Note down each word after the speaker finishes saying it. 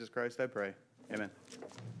Jesus Christ, I pray. Amen.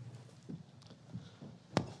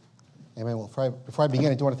 Amen. Well, before I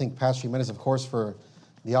begin, I do want to thank Pastor Jimenez, of course, for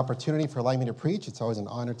the opportunity for allowing me to preach. It's always an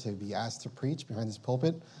honor to be asked to preach behind this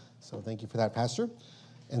pulpit. So thank you for that, Pastor.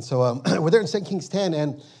 And so we're there in 2 Kings 10,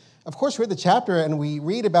 and of course we read the chapter, and we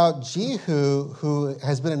read about Jehu, who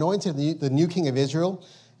has been anointed the new king of Israel.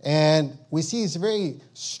 And we see he's a very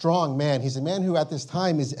strong man. He's a man who at this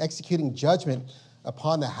time is executing judgment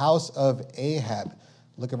upon the house of Ahab.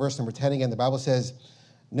 Look at verse number 10 again. The Bible says,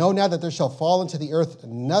 "Know now that there shall fall into the earth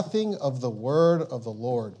nothing of the word of the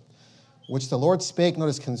Lord, which the Lord spake,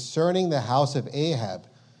 notice, concerning the house of Ahab.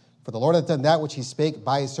 For the Lord hath done that which he spake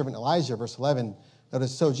by his servant Elijah." Verse 11,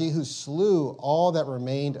 notice, "So Jehu slew all that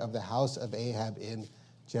remained of the house of Ahab in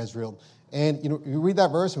Jezreel." And you read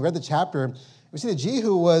that verse, we read the chapter, we see that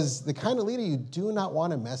Jehu was the kind of leader you do not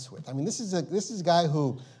want to mess with. I mean, this is a guy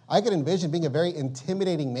who I could envision being a very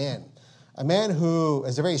intimidating man. A man who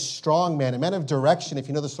is a very strong man, a man of direction, if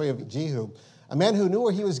you know the story of Jehu. A man who knew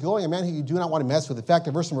where he was going, a man who you do not want to mess with. In fact,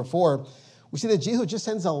 in verse number 4, we see that Jehu just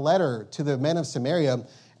sends a letter to the men of Samaria,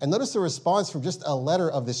 and notice the response from just a letter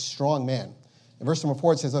of this strong man. In verse number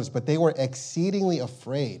 4, it says, notice, "But they were exceedingly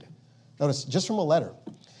afraid." Notice, just from a letter.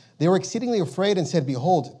 "They were exceedingly afraid and said,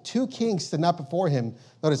 Behold, 2 kings stood not before him.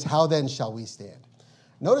 Notice, how then shall we stand?"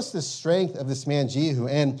 Notice the strength of this man, Jehu.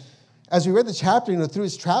 And as we read the chapter, through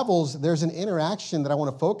his travels, there's an interaction that I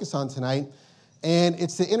want to focus on tonight. And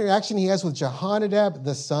it's the interaction he has with Jehonadab,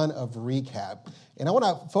 the son of Rechab. And I want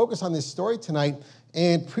to focus on this story tonight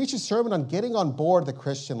and preach a sermon on getting on board the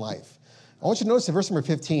Christian life. I want you to notice in verse number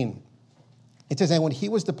 15, it says, "And when he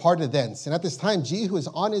was departed thence," and at this time, Jehu is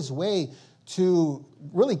on his way to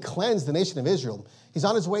really cleanse the nation of Israel. He's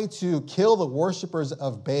on his way to kill the worshipers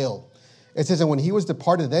of Baal. It says, "And when he was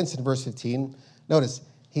departed thence," in verse 15, notice,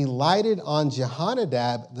 "he lighted on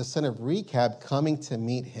Jehonadab, the son of Rechab, coming to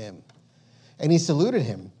meet him. And he saluted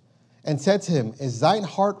him and said to him, Is thine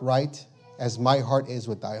heart right as my heart is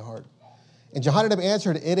with thy heart? And Jehonadab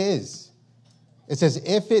answered, It is. It says,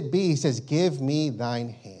 If it be, he says, Give me thine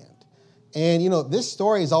hand." And, this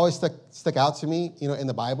story has always stuck out to me, in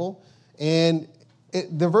the Bible. And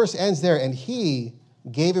the verse ends there, "And he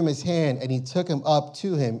gave him his hand, and he took him up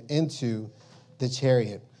to him into the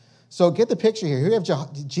chariot." So get the picture here. Here you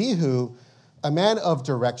have Jehu, a man of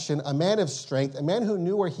direction, a man of strength, a man who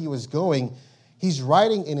knew where he was going. He's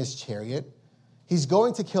riding in his chariot. He's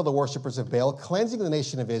going to kill the worshipers of Baal, cleansing the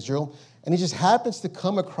nation of Israel. And he just happens to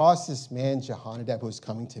come across this man, Jehonadab, who is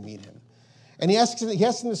coming to meet him. And he asks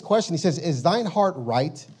him this question. He says, "Is thine heart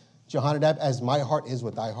right, Jehonadab, as my heart is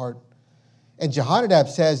with thy heart?" And Jehonadab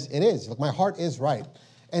says, "It is. Look, my heart is right."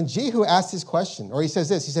 And Jehu asks this question, or he says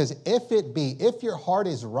this. He says, "If it be, if your heart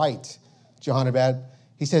is right, Jehonadab,"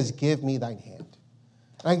 he says, "Give me thine hand."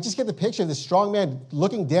 And I just get the picture of this strong man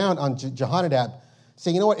looking down on Jehonadab,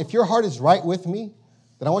 saying, "You know what? If your heart is right with me,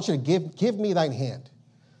 then I want you to give me thine hand."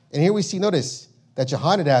 And here we see, notice, that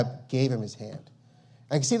Jehonadab gave him his hand.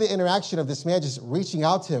 I can see the interaction of this man just reaching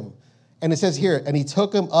out to him. And it says here, "And he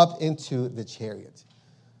took him up into the chariot."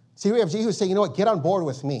 See, we have Jehu saying, "You know what? Get on board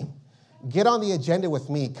with me. Get on the agenda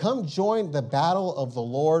with me. Come join the battle of the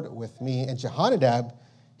Lord with me." And Jehonadab,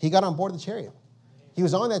 he got on board the chariot. He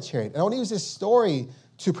was on that chariot. And I want to use this story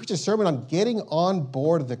to preach a sermon on getting on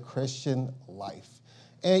board the Christian life.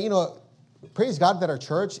 And, praise God that our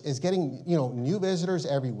church is getting, new visitors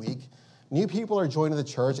every week. New people are joining the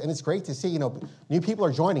church, and it's great to see, new people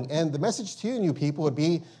are joining. And the message to you new people would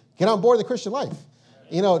be, get on board the Christian life.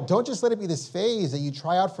 Don't just let it be this phase that you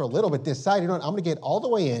try out for a little bit. Decide, I'm going to get all the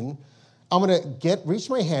way in. I'm going to reach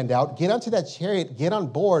my hand out, get onto that chariot, get on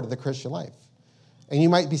board the Christian life. And you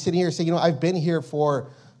might be sitting here saying, I've been here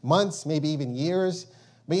for months, maybe even years.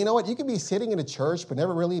 But you know what? You can be sitting in a church but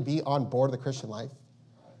never really be on board the Christian life.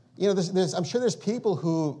 I'm sure there's people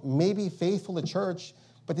who may be faithful to church,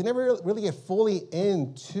 but they never really get fully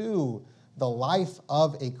into the life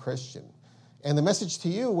of a Christian. And the message to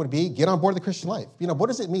you would be, get on board the Christian life. What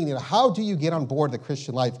does it mean? How do you get on board the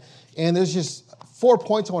Christian life? And there's just 4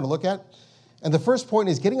 points I want to look at. And the first point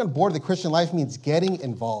is getting on board the Christian life means getting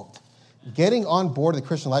involved. Getting on board the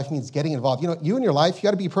Christian life means getting involved. You in your life, you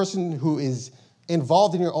got to be a person who is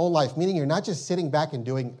involved in your own life, meaning you're not just sitting back and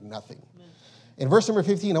doing nothing. In verse number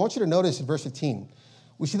 15, I want you to notice in verse 15,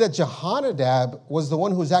 we see that Jehonadab was the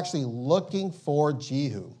one who was actually looking for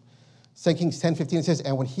Jehu. 2 Kings 10:15 says,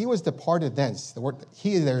 "And when he was departed thence," the word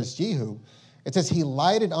he there is Jehu, it says he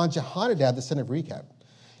lighted on Jehonadab, the son of Rechab.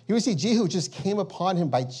 Here we see Jehu just came upon him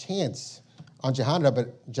by chance on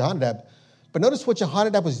Jehonadab. But notice what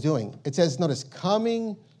Jehonadab was doing. It says, notice,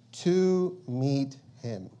 coming to meet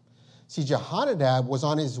him. See, Jehonadab was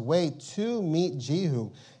on his way to meet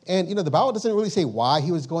Jehu. And, the Bible doesn't really say why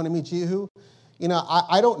he was going to meet Jehu.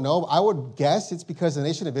 I don't know. I would guess it's because the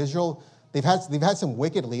nation of Israel, they've had some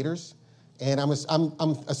wicked leaders. And I'm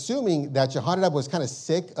assuming that Jehonadab was kind of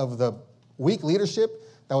sick of the weak leadership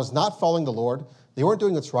that was not following the Lord. They weren't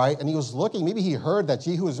doing what's right. And he was looking, maybe he heard that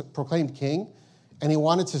Jehu was proclaimed king, and he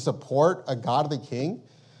wanted to support a godly king.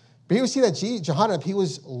 But here we see that Jehonadab, he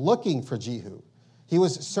was looking for Jehu. He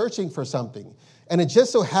was searching for something. And it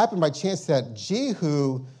just so happened by chance that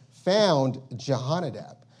Jehu found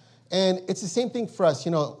Jehonadab. And it's the same thing for us.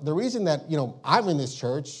 The reason that, I'm in this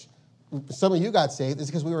church, some of you got saved, is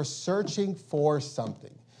because we were searching for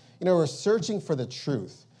something. We're searching for the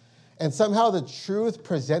truth. And somehow the truth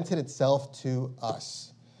presented itself to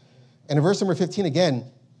us. And in verse number 15 again,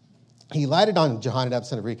 he lighted on Jehonadab,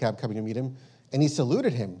 son of Rechab, coming to meet him, and he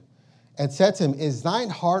saluted him and said to him, "Is thine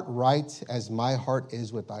heart right as my heart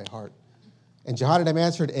is with thy heart?" And Jehonadab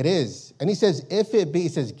answered, "It is." And he says, "If it be," he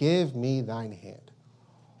says, "give me thine hand."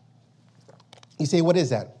 You say, what is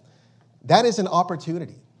that? That is an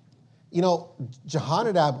opportunity.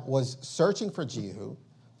 Jehonadab was searching for Jehu.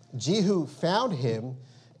 Jehu found him.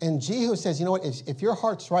 And Jehu says, you know what, if your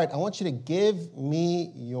heart's right, I want you to give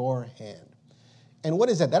me your hand. And what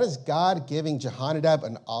is that? That is God giving Jehonadab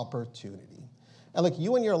an opportunity. And look,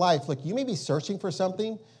 you in your life, you may be searching for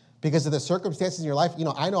something because of the circumstances in your life.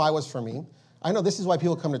 I know I was for me. I know this is why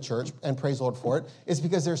people come to church and praise the Lord for it. It's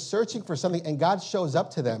because they're searching for something and God shows up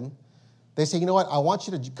to them. They say, you know what, I want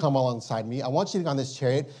you to come alongside me. I want you to get on this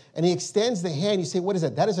chariot. And he extends the hand. You say, what is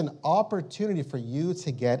that? That is an opportunity for you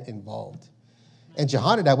to get involved. And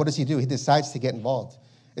Jehonadab, what does he do? He decides to get involved.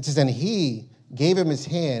 It says, and he gave him his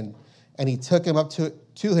hand, and he took him up to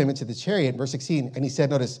him into the chariot, verse 16, and he said,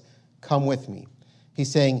 notice, come with me.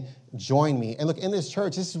 He's saying, join me. And look, in this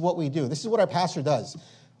church, this is what we do. This is what our pastor does.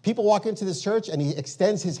 People walk into this church, and he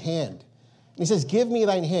extends his hand. He says, give me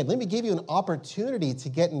thine hand. Let me give you an opportunity to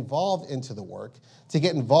get involved into the work, to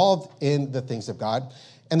get involved in the things of God.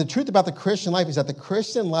 And the truth about the Christian life is that the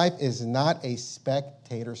Christian life is not a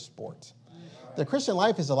spectator sport. The Christian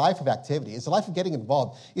life is a life of activity. It's a life of getting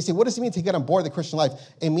involved. You see, what does it mean to get on board the Christian life?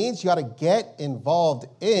 It means you got to get involved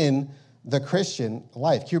in the Christian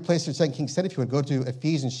life. Keep your place in 2 Kings 10 if you would go to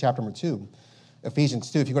Ephesians chapter number 2.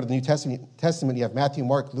 Ephesians 2. If you go to the New Testament, you have Matthew,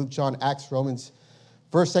 Mark, Luke, John, Acts, Romans,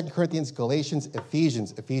 1st, 2 Corinthians, Galatians,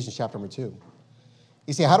 Ephesians chapter number 2.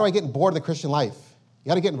 You say, how do I get on board the Christian life? You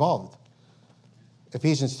got to get involved.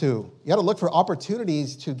 Ephesians 2. You got to look for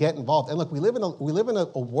opportunities to get involved. And look, we live in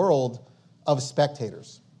a world of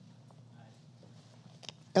spectators.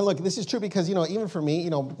 And look, this is true because, even for me,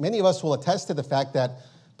 many of us will attest to the fact that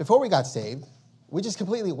before we got saved, we just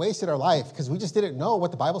completely wasted our life because we just didn't know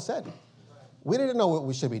what the Bible said. We didn't know what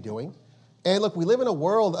we should be doing. And look, we live in a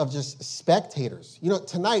world of just spectators.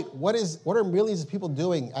 Tonight, what are millions of people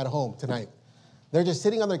doing at home tonight? They're just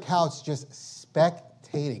sitting on their couch, just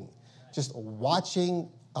spectating, just watching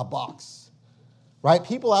a box, right?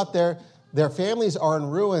 People out there, their families are in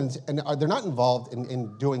ruins, and they're not involved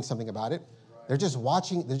in doing something about it. They're just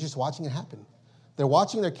watching it happen. They're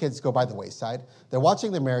watching their kids go by the wayside. They're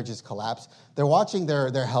watching their marriages collapse. They're watching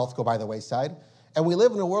their health go by the wayside. And we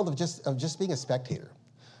live in a world of just being a spectator.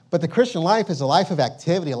 But the Christian life is a life of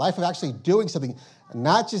activity, a life of actually doing something,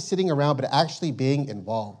 not just sitting around, but actually being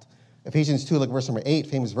involved. Ephesians 2, look, verse number 8,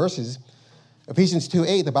 famous verses. Ephesians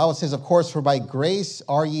 2:8, the Bible says, of course, for by grace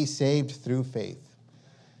are ye saved through faith.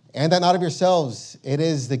 And that not of yourselves, it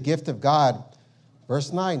is the gift of God.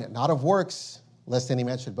 Verse 9, not of works, lest any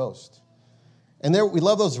man should boast. And there we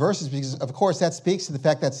love those verses because, of course, that speaks to the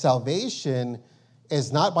fact that salvation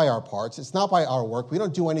is not by our parts. It's not by our work. We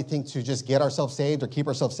don't do anything to just get ourselves saved or keep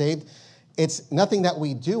ourselves saved. It's nothing that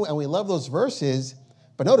we do, and we love those verses.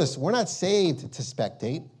 But notice, we're not saved to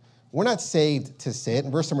spectate. We're not saved to sit.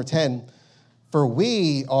 In verse number 10, for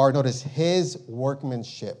we are, notice, his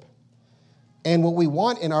workmanship. And what we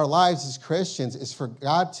want in our lives as Christians is for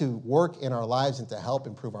God to work in our lives and to help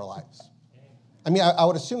improve our lives. I mean, I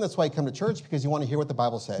would assume that's why you come to church, because you want to hear what the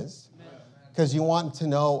Bible says, because you want to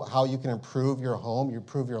know how you can improve your home, you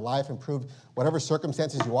improve your life, improve whatever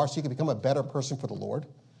circumstances you are, so you can become a better person for the Lord.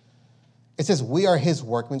 It says we are his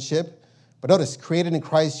workmanship. But notice, created in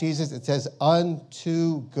Christ Jesus, it says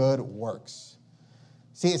unto good works.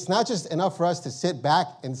 See, it's not just enough for us to sit back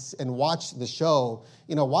and watch the show.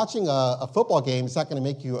 Watching a football game is not going to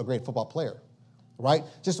make you a great football player, right?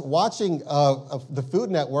 Just watching the Food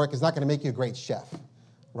Network is not going to make you a great chef,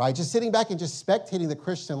 right? Just sitting back and just spectating the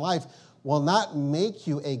Christian life will not make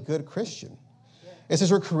you a good Christian. It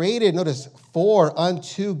says we're created, notice, for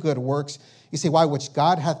unto good works, You say, why? Which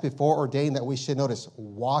God hath before ordained that we should, notice,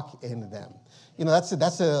 walk in them.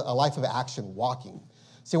 That's a life of action, walking.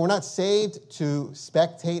 See, we're not saved to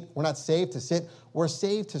spectate. We're not saved to sit. We're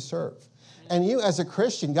saved to serve. And you, as a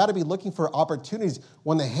Christian, got to be looking for opportunities.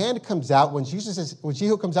 When the hand comes out, when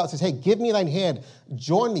Jehu comes out and says, hey, give me thine hand,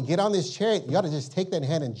 join me, get on this chariot, you got to just take that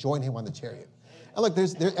hand and join him on the chariot. And look,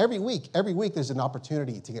 every week there's an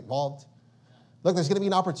opportunity to get involved. Look, there's going to be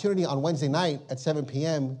an opportunity on Wednesday night at 7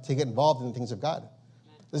 p.m. to get involved in the things of God.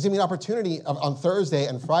 There's going to be an opportunity on Thursday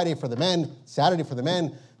and Friday for the men, Saturday for the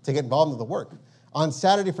men, to get involved in the work. On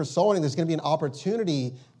Saturday for soul winning, there's going to be an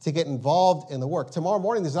opportunity to get involved in the work. Tomorrow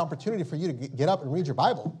morning, there's an opportunity for you to get up and read your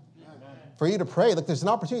Bible, for you to pray. Look, there's an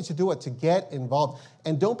opportunity to do what? To get involved.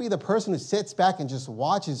 And don't be the person who sits back and just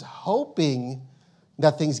watches, hoping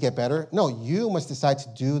that things get better. No, you must decide to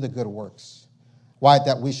do the good works. Why?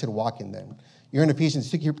 That we should walk in them. You're in Ephesians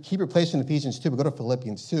 2. Keep your place in Ephesians 2, but go to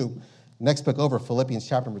Philippians 2. Next book over, Philippians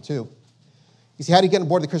chapter number 2. You see, how do you get on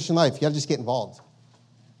board the Christian life? You got to just get involved.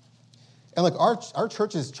 And look, our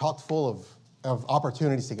church is chock full of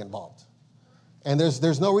opportunities to get involved. And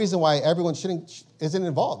there's no reason why everyone isn't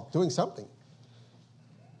involved, doing something.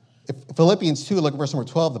 If Philippians 2, look at verse number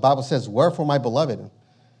 12, the Bible says, wherefore, my beloved,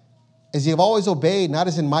 as ye have always obeyed, not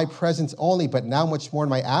as in my presence only, but now much more in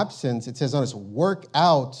my absence, it says, notice, work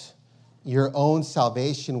out your own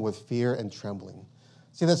salvation with fear and trembling.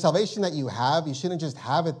 See, the salvation that you have, you shouldn't just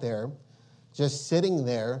have it there, just sitting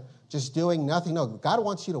there, just doing nothing. No, God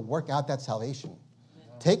wants you to work out that salvation.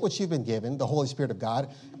 Take what you've been given, the Holy Spirit of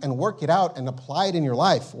God, and work it out and apply it in your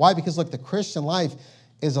life. Why? Because, look, the Christian life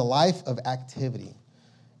is a life of activity.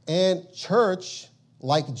 And church,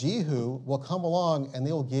 like Jehu, will come along and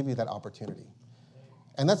they will give you that opportunity.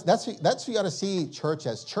 And that's what you got to see church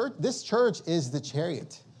as. This church is the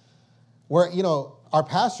chariot where, our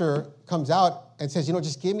pastor comes out and says,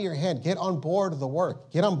 just give me your hand. Get on board with the work.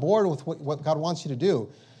 Get on board with what God wants you to do.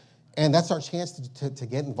 And that's our chance to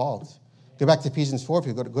get involved. Go back to Ephesians 4 if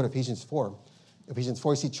you go to Ephesians 4. Ephesians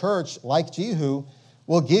 4, you see church, like Jehu,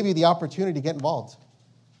 will give you the opportunity to get involved.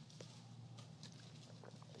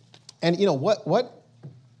 And here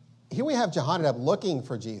we have Jehonadab looking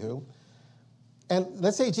for Jehu. And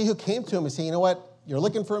let's say Jehu came to him and said, you know what, you're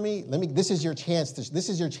looking for me? This is your chance. This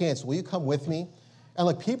is your chance. Will you come with me? And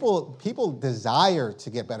look, people desire to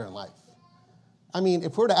get better in life. I mean,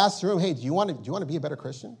 if we were to ask the room, hey, do you want to be a better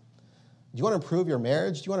Christian? Do you want to improve your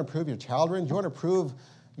marriage? Do you want to improve your children? Do you want to improve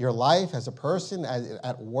your life as a person,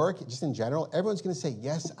 at work, just in general? Everyone's going to say,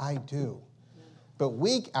 yes, I do. But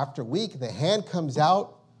week after week, the hand comes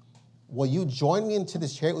out. Will you join me into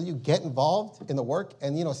this chariot? Will you get involved in the work?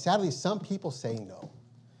 And, sadly, some people say no.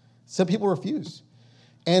 Some people refuse.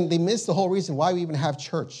 And they miss the whole reason why we even have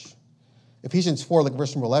church. Ephesians 4, look at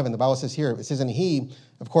verse number 11. The Bible says here, it says, and he,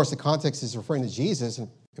 of course, the context is referring to Jesus in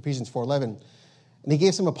Ephesians 4:11. And he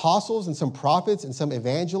gave some apostles and some prophets and some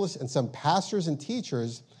evangelists and some pastors and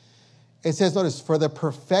teachers. It says, notice, for the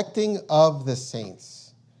perfecting of the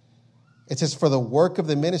saints. It says, for the work of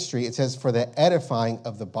the ministry. It says, for the edifying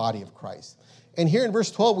of the body of Christ. And here in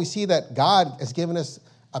verse 12, we see that God has given us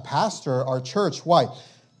a pastor, our church. Why?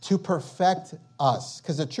 To perfect us.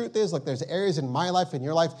 Because the truth is, look, there's areas in my life and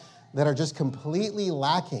your life that are just completely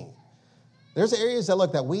lacking. There's areas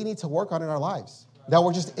that we need to work on in our lives, that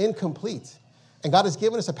we're just incomplete. And God has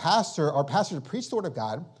given us our pastor to preach the word of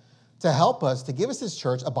God, to help us, to give us this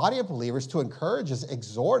church, a body of believers, to encourage us,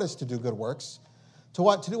 exhort us to do good works,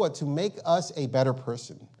 to make us a better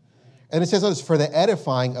person. And it says, notice, for the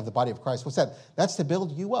edifying of the body of Christ. What's that? That's to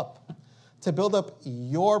build you up, to build up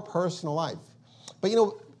your personal life. But,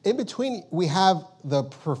 in between, we have the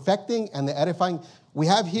perfecting and the edifying. We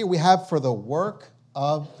have for the work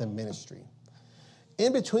of the ministry.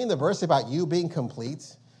 In between the verse about you being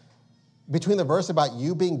complete, between the verse about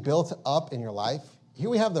you being built up in your life, here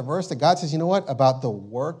we have the verse that God says, about the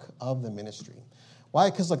work of the ministry. Why?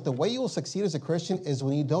 Because, look, the way you will succeed as a Christian is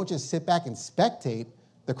when you don't just sit back and spectate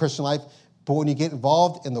the Christian life, but when you get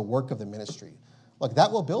involved in the work of the ministry. Look,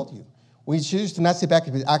 that will build you. We choose to not sit back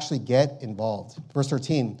and actually get involved. Verse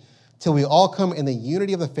 13, till we all come in the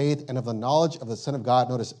unity of the faith and of the knowledge of the Son of God,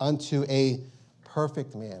 notice, unto a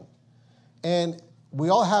perfect man. And we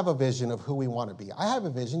all have a vision of who we want to be. I have a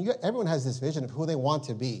vision. Everyone has this vision of who they want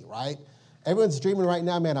to be, right? Everyone's dreaming right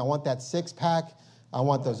now, man, I want that six-pack. I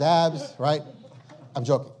want those abs, right? I'm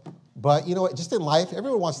joking. But you know what? Just in life,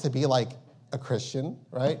 everyone wants to be like a Christian,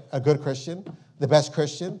 right? A good Christian, the best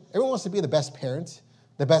Christian. Everyone wants to be the best parent,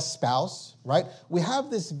 the best spouse, right? We have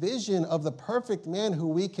this vision of the perfect man who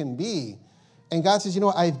we can be. And God says,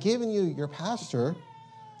 I've given you your pastor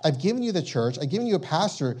I've given you the church. I've given you a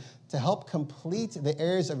pastor to help complete the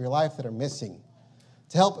areas of your life that are missing,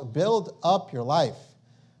 to help build up your life.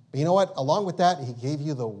 But you know what? Along with that, he gave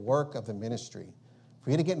you the work of the ministry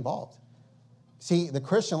for you to get involved. See, the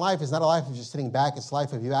Christian life is not a life of just sitting back. It's a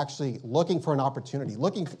life of you actually looking for an opportunity.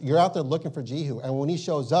 You're out there looking for Jehu. And when he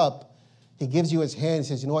shows up, he gives you his hand and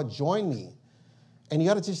says, you know what? Join me. And you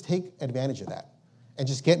got to just take advantage of that and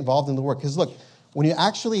just get involved in the work. Because look, when you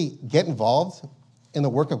actually get involved in the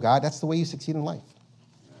work of God, that's the way you succeed in life.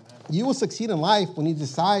 You will succeed in life when you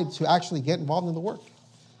decide to actually get involved in the work.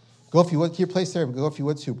 Go, if you would, your place there, go, if you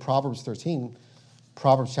would, to Proverbs 13,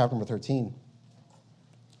 Proverbs chapter number 13.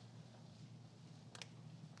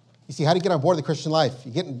 You see, how do you get on board the Christian life?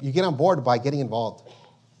 You get on board by getting involved.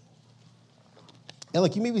 And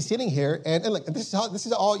look, you may be sitting here, and look, this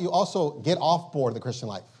is how you also get off board the Christian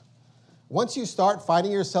life. Once you start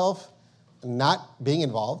finding yourself not being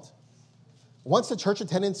involved, once the church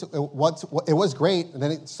attendance, it was great, and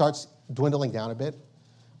then it starts dwindling down a bit.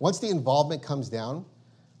 Once the involvement comes down,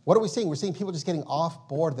 what are we seeing? We're seeing people just getting off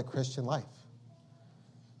board the Christian life.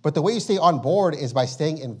 But the way you stay on board is by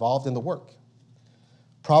staying involved in the work.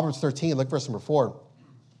 Proverbs 13, look verse number 4.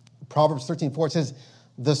 Proverbs 13:4, it says,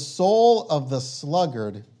 the soul of the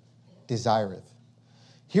sluggard desireth.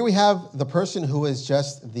 Here we have the person who is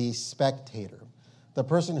just the spectator, the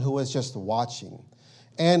person who is just watching.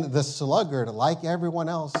 And the sluggard, like everyone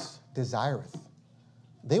else, desireth.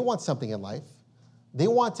 They want something in life. They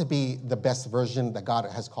want to be the best version that God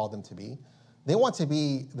has called them to be. They want to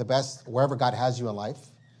be the best wherever God has you in life.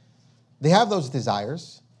 They have those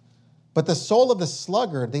desires. But the soul of the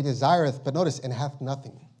sluggard, they desireth, but notice, and hath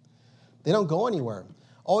nothing. They don't go anywhere.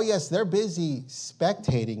 Oh, yes, they're busy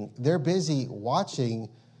spectating. They're busy watching,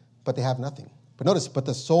 but they have nothing. But notice, but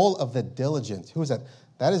the soul of the diligent, who is that?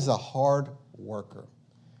 That is a hard worker.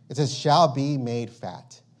 It says, shall be made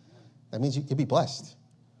fat. That means you'll be blessed.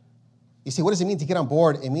 You see, what does it mean to get on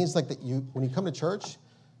board? It means like that when you come to church,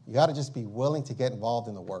 you got to just be willing to get involved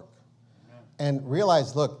in the work. And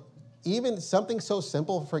realize, look, even something so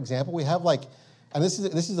simple, for example, we have like, and this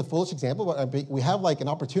is a foolish example, but we have like an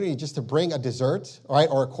opportunity just to bring a dessert, right,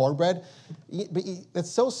 or a cornbread. But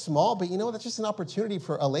it's so small, but you know, that's just an opportunity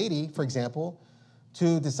for a lady, for example,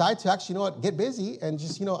 to decide to actually, you know what, get busy and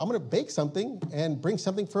just, you know, I'm going to bake something and bring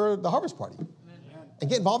something for the harvest party. And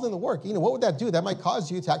get involved in the work. You know, what would that do? That might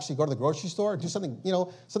cause you to actually go to the grocery store, do something, you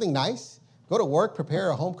know, something nice, go to work, prepare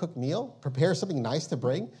a home-cooked meal, prepare something nice to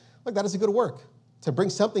bring. Look, that is a good work, to bring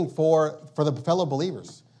something for the fellow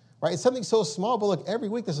believers, right? It's something so small, but look, every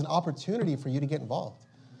week there's an opportunity for you to get involved.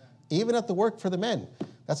 Even at the work for the men,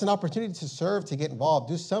 that's an opportunity to serve, to get involved,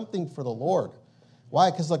 do something for the Lord. Why?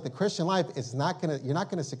 Because look, the Christian life is you're not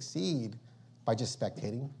gonna succeed by just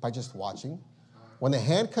spectating, by just watching. When the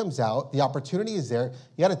hand comes out, the opportunity is there.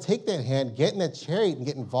 You got to take that hand, get in that chariot, and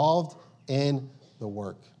get involved in the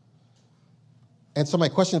work. And so my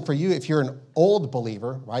question for you, if you're an old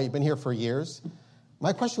believer, right, you've been here for years,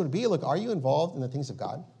 my question would be, look, are you involved in the things of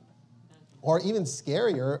God? Or even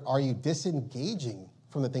scarier, are you disengaging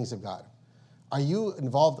from the things of God? Are you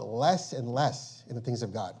involved less and less in the things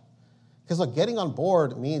of God? Because look, getting on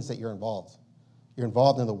board means that you're involved. You're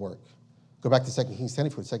involved in the work. Go back to 2 Kings 10,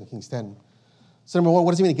 if you would, 2 Kings 10. So number one,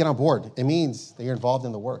 what does it mean to get on board? It means that you're involved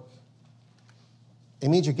in the work. It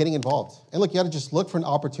means you're getting involved. And look, you got to just look for an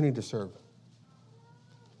opportunity to serve.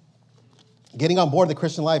 Getting on board the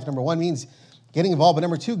Christian life, number one, means getting involved. But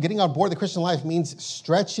number two, getting on board the Christian life means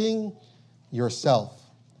stretching yourself.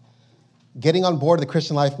 Getting on board the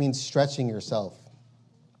Christian life means stretching yourself.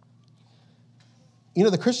 You know,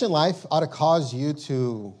 the Christian life ought to cause you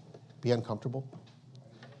to be uncomfortable.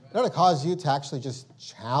 It ought to cause you to actually just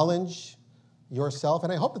challenge yourself,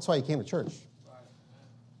 and I hope that's why you came to church.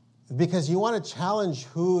 Because you want to challenge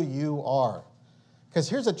who you are. Because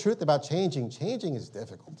here's the truth about changing. Changing is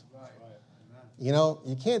difficult. You know,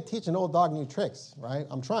 you can't teach an old dog new tricks, right?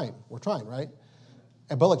 I'm trying. We're trying, right?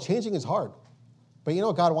 But look, changing is hard. But you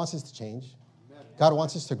know, God wants us to change. God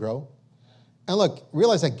wants us to grow. And look,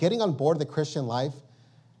 realize that getting on board the Christian life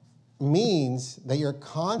means that you're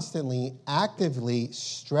constantly, actively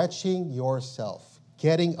stretching yourself,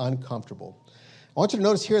 getting uncomfortable. I want you to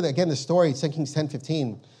notice here that, again, the story, 2 Kings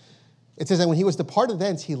 10:15, it says that when he was departed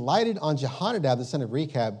thence, he lighted on Jehonadab, the son of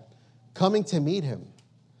Rechab, coming to meet him.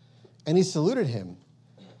 And he saluted him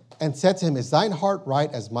and said to him, is thine heart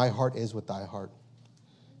right as my heart is with thy heart?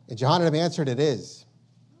 And Jehonadab answered, it is.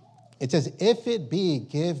 It says, if it be,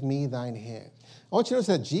 give me thine hand. I want you to notice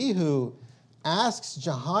that Jehu asks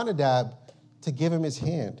Jehonadab to give him his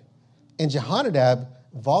hand. And Jehonadab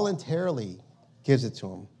voluntarily gives it to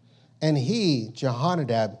him. And he,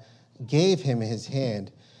 Jehonadab, gave him his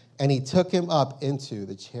hand. and he took him up into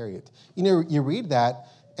the chariot. You know, you read that,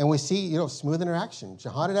 and we see, you know, smooth interaction.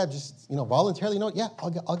 Jehonadab just, you know, voluntarily, you know, yeah,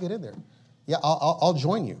 I'll get in there. Yeah, I'll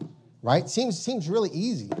join you, right? Seems really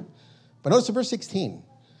easy. But notice in verse 16.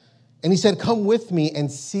 And he said, come with me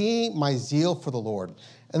and see my zeal for the Lord.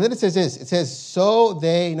 And then it says this. It says, so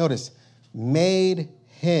they, notice, made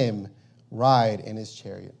him ride in his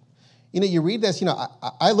chariot. You know, you read this, you know,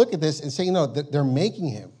 I look at this and say, you know, they're making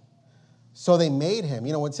him. So they made him.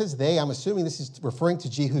 You know, when it says they, I'm assuming this is referring to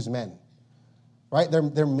Jehu's men. Right?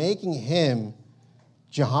 They're making him,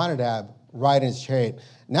 Jehonadab, ride in his chariot.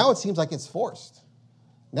 Now it seems like it's forced.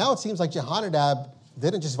 Now it seems like Jehonadab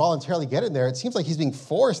didn't just voluntarily get in there. It seems like he's being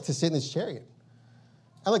forced to sit in his chariot.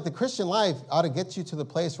 And like the Christian life ought to get you to the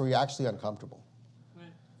place where you're actually uncomfortable. Right.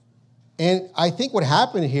 And I think what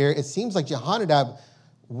happened here, it seems like Jehonadab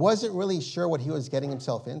wasn't really sure what he was getting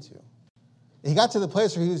himself into. He got to the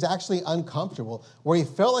place where he was actually uncomfortable, where he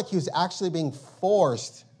felt like he was actually being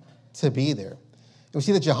forced to be there. And we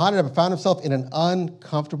see that Jehonadab found himself in an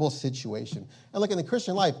uncomfortable situation. And look, in the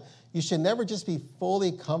Christian life, you should never just be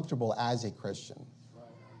fully comfortable as a Christian.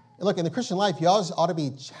 And look, in the Christian life, you always ought to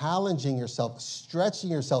be challenging yourself,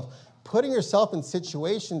 stretching yourself, putting yourself in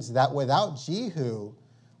situations that without Jehu,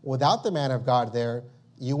 without the man of God there,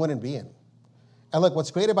 you wouldn't be in. And look,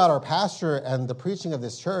 what's great about our pastor and the preaching of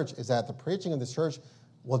this church is that the preaching of this church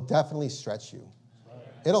will definitely stretch you.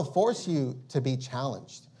 It'll force you to be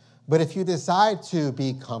challenged. But if you decide to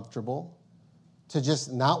be comfortable, to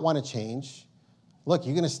just not want to change, look,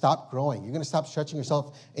 you're going to stop growing. You're going to stop stretching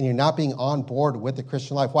yourself, and you're not being on board with the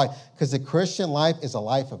Christian life. Why? Because the Christian life is a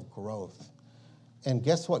life of growth. And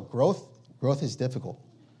guess what? Growth is difficult.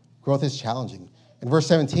 Growth is challenging. In verse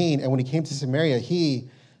 17, and when he came to Samaria,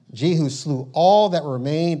 Jehu, slew all that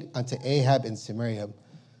remained unto Ahab in Samaria.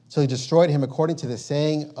 So he destroyed him according to the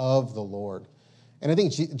saying of the Lord. And I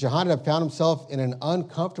think Jehonadab found himself in an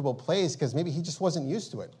uncomfortable place because maybe he just wasn't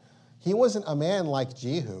used to it. He wasn't a man like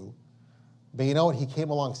Jehu, but you know what? He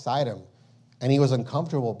came alongside him, and he was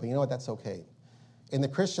uncomfortable, but you know what? That's okay. In the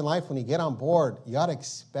Christian life, when you get on board, you ought to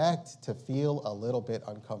expect to feel a little bit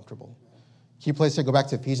uncomfortable. Key place to go back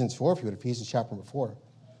to Ephesians 4, if you would, Ephesians chapter number 4.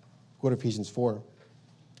 Go to Ephesians 4.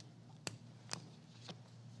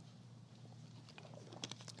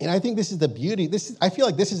 And I think this is the beauty. I feel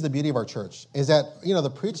like this is the beauty of our church, is that, you know, the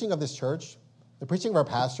preaching of this church, the preaching of our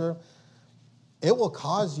pastor, it will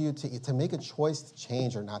cause you to make a choice to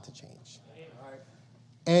change or not to change.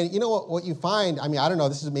 And you know what you find, I mean, I don't know,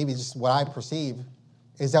 this is maybe just what I perceive,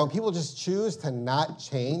 is that when people just choose to not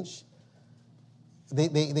change, they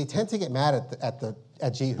tend to get mad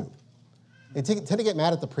at Jehu. They tend to get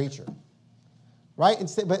mad at the preacher. Right?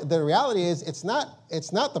 But the reality is it's not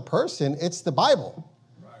the person, it's the Bible.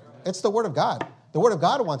 It's the Word of God. The Word of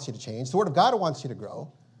God wants you to change. The Word of God wants you to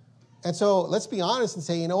grow. And so let's be honest and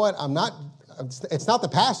say, you know what, it's not the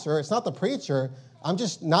pastor, it's not the preacher, I'm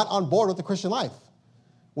just not on board with the Christian life.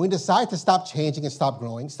 We decide to stop changing and stop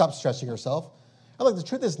growing, stop stretching ourselves. And look, the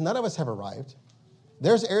truth is none of us have arrived.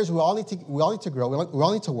 There's areas we all need to grow, we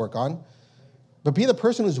all need to work on. But be the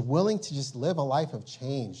person who's willing to just live a life of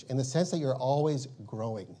change in the sense that you're always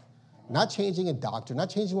growing. Not changing in doctrine,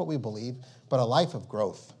 not changing what we believe, but a life of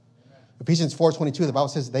growth. Ephesians 4:22, the Bible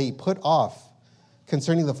says they put off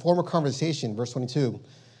concerning the former conversation, verse 22.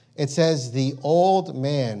 It says, the old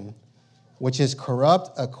man, which is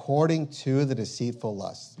corrupt according to the deceitful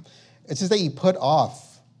lust. It says that you put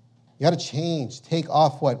off. You got to change, take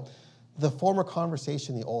off what? The former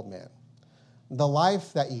conversation, the old man. The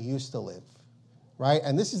life that you used to live, right?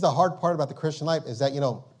 And this is the hard part about the Christian life is that, you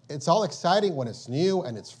know, it's all exciting when it's new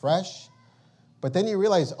and it's fresh. But then you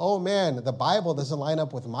realize, oh man, the Bible doesn't line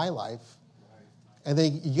up with my life. And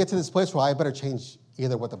then you get to this place where I better change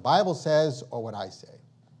either what the Bible says or what I say,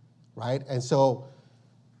 right? And so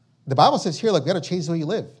the Bible says here, look, we got to change the way you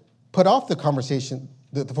live. Put off the conversation,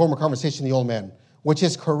 the former conversation, the old man, which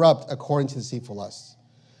is corrupt according to deceitful lusts.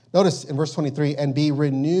 Notice in verse 23, and be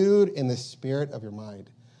renewed in the spirit of your mind.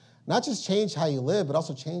 Not just change how you live, but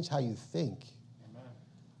also change how you think. Amen.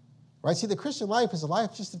 Right? See, the Christian life is a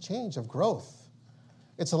life just a change of growth.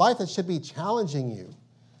 It's a life that should be challenging you.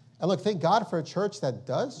 And look, thank God for a church that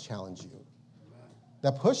does challenge you,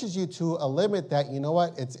 that pushes you to a limit that, you know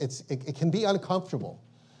what, it can be uncomfortable.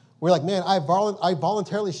 We're like, man, I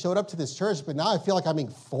voluntarily showed up to this church, but now I feel like I'm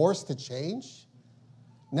being forced to change.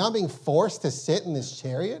 Now I'm being forced to sit in this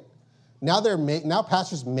chariot. Now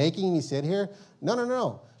pastor's making me sit here.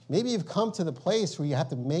 No. Maybe you've come to the place where you have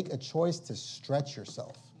to make a choice to stretch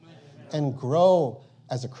yourself and grow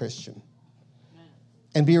as a Christian.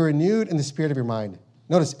 And be renewed in the spirit of your mind.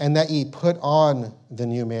 Notice, and that ye put on the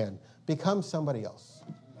new man. Become somebody else.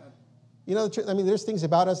 You know, there's things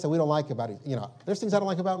about us that we don't like about it. There's things I don't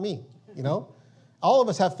like about me, All of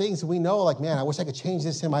us have things we know, like, man, I wish I could change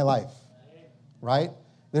this in my life, right?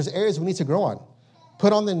 There's areas we need to grow on.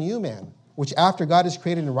 Put on the new man, which after God is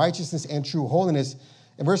created in righteousness and true holiness.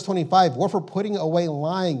 In verse 25, wherefore putting away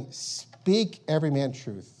lying, speak every man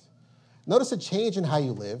truth. Notice the change in how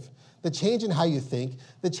you live, the change in how you think,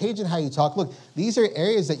 the change in how you talk. Look, these are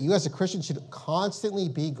areas that you as a Christian should constantly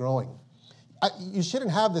be growing. You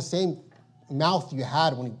shouldn't have the same mouth you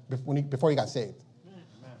had before you got saved.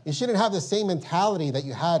 You shouldn't have the same mentality that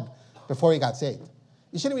you had before you got saved.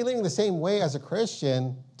 You shouldn't be living the same way as a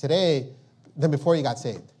Christian today than before you got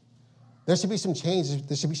saved. There should be some change.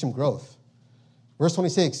 There should be some growth. Verse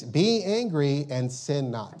 26, be angry and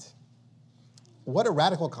sin not. What a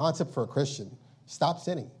radical concept for a Christian. Stop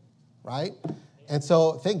sinning, right? And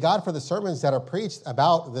so thank God for the sermons that are preached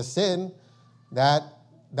about the sin that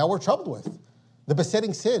we're troubled with. The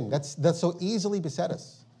besetting sin that so easily beset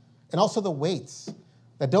us. And also the weights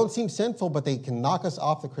that don't seem sinful, but they can knock us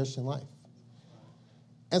off the Christian life.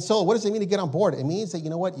 And so what does it mean to get on board? It means that,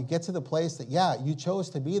 you get to the place that, you chose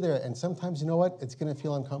to be there, and sometimes, it's going to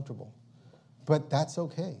feel uncomfortable. But that's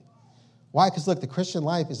okay. Why? Because, look, the Christian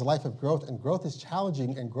life is a life of growth, and growth is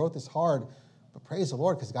challenging, and growth is hard. But praise the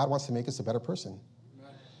Lord, because God wants to make us a better person.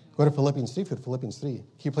 Go to Philippians 3.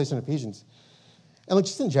 Key place in Ephesians. And look,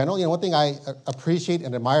 just in general, one thing I appreciate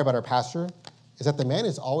and admire about our pastor is that the man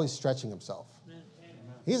is always stretching himself.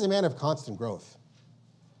 He's a man of constant growth.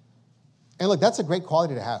 And look, that's a great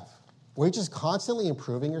quality to have, where you're just constantly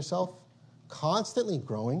improving yourself, constantly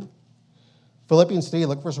growing. Philippians 3,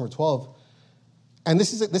 look verse number 12. And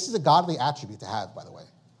this is a godly attribute to have, by the way.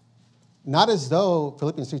 Not as though,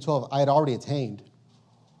 Philippians 3:12, I had already attained.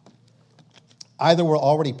 Either we're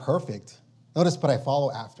already perfect. Notice, but I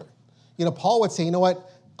follow after. Paul would say,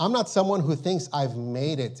 I'm not someone who thinks I've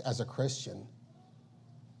made it as a Christian,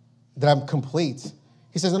 that I'm complete.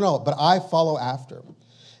 He says, no, but I follow after.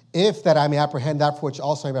 If that I may apprehend that for which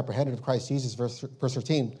also I am apprehended of Christ Jesus, verse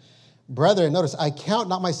 13. Brethren, notice, I count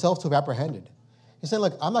not myself to have apprehended. He's saying,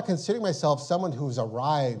 look, I'm not considering myself someone who's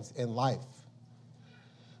arrived in life.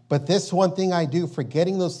 But this one thing I do,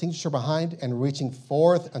 forgetting those things which are behind and reaching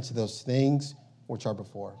forth unto those things which are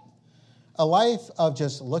before. A life of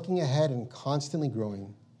just looking ahead and constantly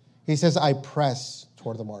growing. He says, I press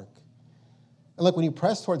toward the mark. And look, when you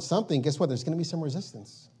press towards something, guess what? There's going to be some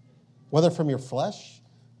resistance. Whether from your flesh,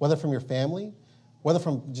 whether from your family, whether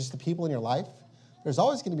from just the people in your life, there's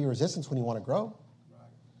always going to be resistance when you want to grow.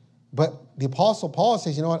 But the Apostle Paul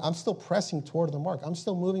says, I'm still pressing toward the mark. I'm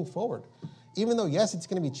still moving forward. Even though, yes, it's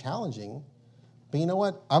going to be challenging, but you know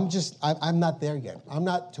what? I'm not there yet. I'm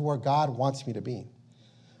not to where God wants me to be.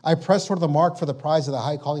 I press toward the mark for the prize of the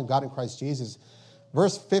high calling of God in Christ Jesus.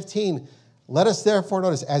 Verse 15, let us therefore,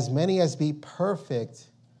 notice, as many as be perfect,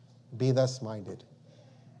 be thus minded.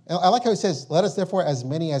 And I like how he says, let us therefore, as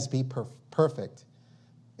many as be perfect.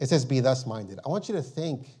 It says, be thus minded. I want you to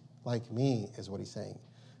think like me, is what he's saying.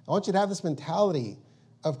 I want you to have this mentality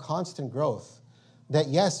of constant growth. That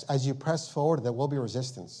yes, as you press forward, there will be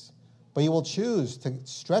resistance. But you will choose to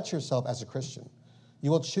stretch yourself as a Christian.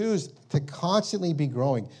 You will choose to constantly be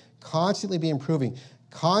growing, constantly be improving,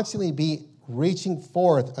 constantly be reaching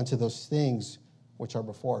forth unto those things which are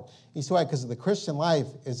before. You see why? Because the Christian life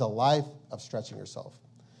is a life of stretching yourself.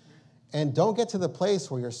 And don't get to the place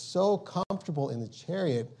where you're so comfortable in the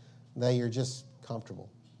chariot that you're just comfortable.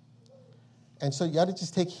 And so you got to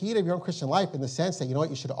just take heed of your own Christian life in the sense that,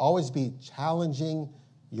 you should always be challenging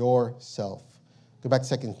yourself. Go back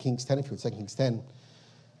to 2 Kings 10, if you would, 2 Kings 10.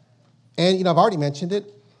 And, I've already mentioned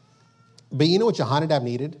it, but you know what Jehonadab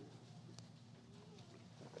needed?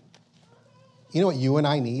 You know what you and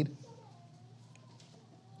I need?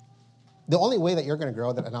 The only way that you're going to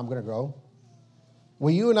grow, and I'm going to grow,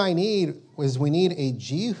 what you and I need is we need a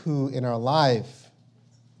Jehu in our life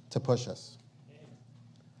to push us.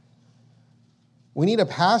 We need a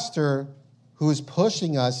pastor who's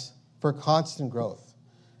pushing us for constant growth.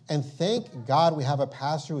 And thank God we have a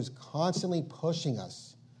pastor who's constantly pushing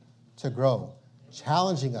us to grow,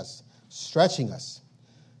 challenging us, stretching us.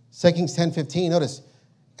 2 Kings 10:15, notice,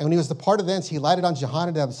 and when he was departed thence, he lighted on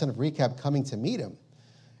Jehonadab, the son of Rechab, coming to meet him.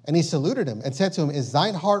 And he saluted him and said to him, is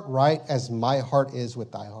thine heart right as my heart is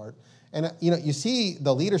with thy heart? And, you see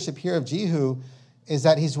the leadership here of Jehu is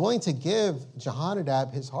that he's willing to give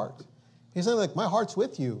Jehonadab his heart. He's saying, like, my heart's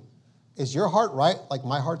with you. Is your heart right like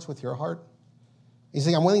my heart's with your heart? He's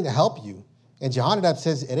saying, I'm willing to help you. And Jehonadab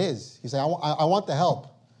says, it is. He's saying, I want the help.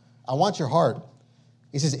 I want your heart.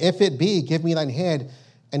 He says, if it be, give me thine hand.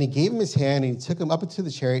 And he gave him his hand, and he took him up into the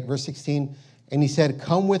chariot, verse 16, and he said,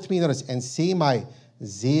 come with me, notice, and see my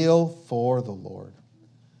zeal for the Lord.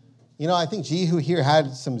 You know, I think Jehu here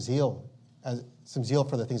had some zeal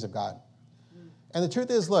for the things of God. And the truth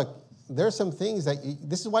is, look, there's some things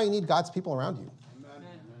this is why you need God's people around you. Amen.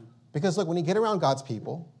 Because look, when you get around God's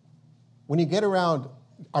people, when you get around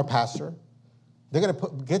our pastor, they're going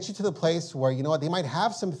to get you to the place where, you know what, they might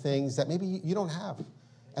have some things that maybe you don't have.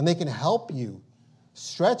 And they can help you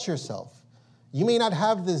stretch yourself. You may not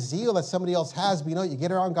have the zeal that somebody else has, but you know, you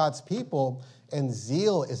get around God's people, and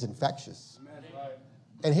zeal is infectious. Amen.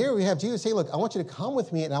 And here we have Jesus saying, look, I want you to come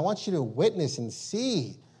with me, and I want you to witness and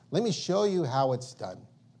see. Let me show you how it's done.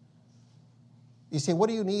 You say, what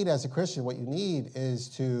do you need as a Christian? What you need is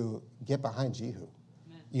to get behind Jehu.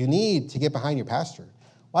 Amen. You need to get behind your pastor.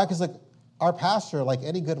 Why? Because look, our pastor, like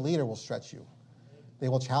any good leader, will stretch you. They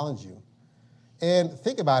will challenge you. And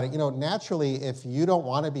think about it, you know, naturally, if you don't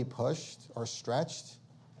want to be pushed or stretched,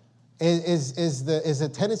 is the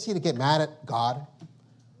tendency to get mad at God?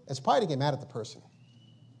 It's probably to get mad at the person,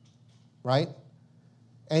 right?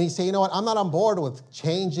 And you say, you know what, I'm not on board with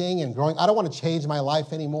changing and growing. I don't want to change my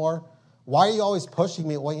life anymore. Why are you always pushing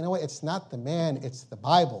me? Well, you know what, it's not the man, it's the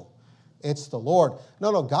Bible. It's the Lord.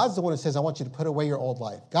 No, God's the one who says, I want you to put away your old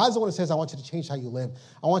life. God's the one who says, I want you to change how you live.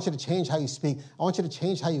 I want you to change how you speak. I want you to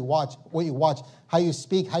change how you watch, what you watch, how you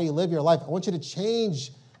speak, how you live your life. I want you to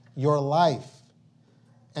change your life.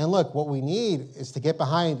 And look, what we need is to get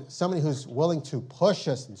behind somebody who's willing to push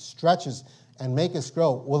us and stretch us and make us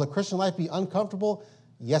grow. Will the Christian life be uncomfortable?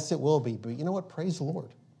 Yes, it will be. But you know what? Praise the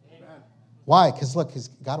Lord. Amen. Why? Because look,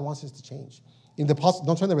 God wants us to change.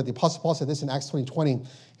 Don't turn there, but the Apostle Paul said this in Acts 20:20.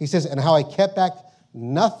 He says, and how I kept back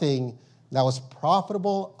nothing that was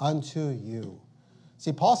profitable unto you.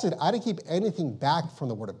 See, Paul said, I didn't keep anything back from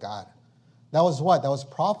the Word of God. That was what? That was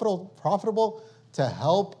profitable to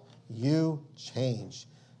help you change,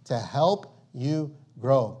 to help you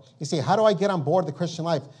grow. You see, how do I get on board the Christian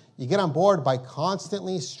life? You get on board by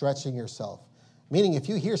constantly stretching yourself. Meaning, if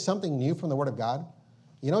you hear something new from the Word of God,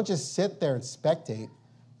 you don't just sit there and spectate.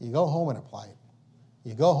 You go home and apply it.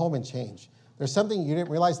 You go home and change. There's something you didn't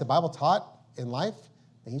realize the Bible taught in life,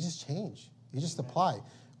 then you just change. You just apply.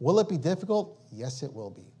 Will it be difficult? Yes, it will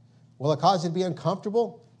be. Will it cause you to be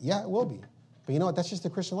uncomfortable? Yeah, it will be. But you know what? That's just the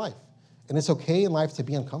Christian life. And it's okay in life to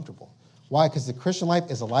be uncomfortable. Why? Because the Christian life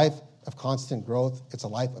is a life of constant growth. It's a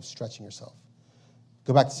life of stretching yourself.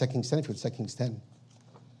 Go back to 2 Kings 10, if you would, 2 Kings 10.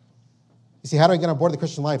 You see, how do I get on board the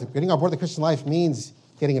Christian life? Getting on board the Christian life means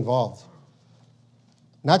getting involved.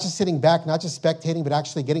 Not just sitting back, not just spectating, but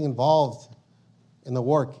actually getting involved in the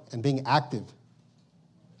work and being active.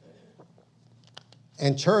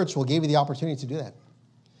 And church will give you the opportunity to do that.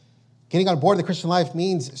 Getting on board the Christian life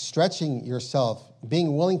means stretching yourself,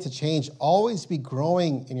 being willing to change, always be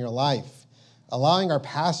growing in your life, allowing our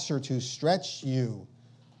pastor to stretch you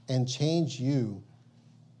and change you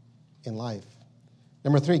in life.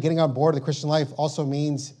 Number 3, getting on board the Christian life also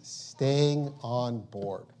means staying on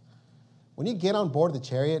board. When you get on board the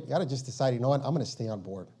chariot, you got to just decide, you know what, I'm going to stay on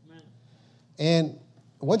board. Amen. And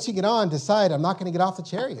once you get on, decide, I'm not going to get off the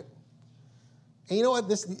chariot. And you know what,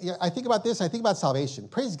 I think about this, I think about salvation.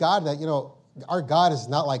 Praise God that, you know, our God is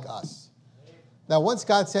not like us. That once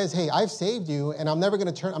God says, hey, I've saved you, and I'm never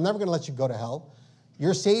going to let you go to hell.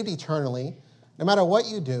 You're saved eternally. No matter what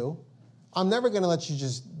you do, I'm never going to let you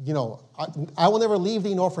just, you know, I will never leave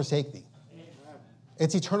thee nor forsake thee. Amen.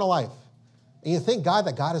 It's eternal life. And you thank God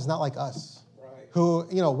that God is not like us, right, who,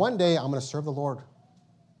 you know, one day I'm going to serve the Lord.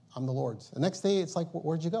 I'm the Lord's. The next day, it's like,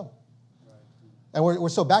 where'd you go? Right. And we're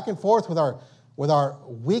so back and forth with our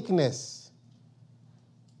weakness,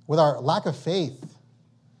 with our lack of faith.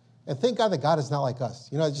 And thank God that God is not like us.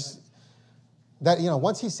 You know, just that, you know,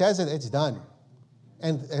 once he says it, it's done.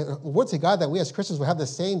 And word to God that we as Christians will have the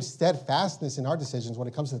same steadfastness in our decisions when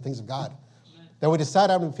it comes to the things of God. That we decide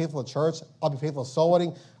I'm going to be faithful to church, I'll be faithful to soul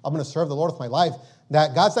winning, I'm going to serve the Lord with my life.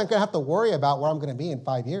 That God's not going to have to worry about where I'm going to be in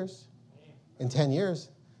 5 years, in 10 years.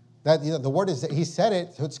 That, you know, the word is that he said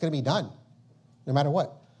it, so it's going to be done, no matter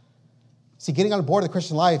what. See, getting on board the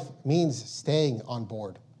Christian life means staying on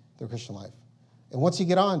board the Christian life. And once you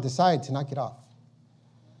get on, decide to not get off.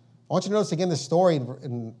 I want you to notice again this story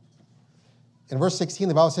in verse 16,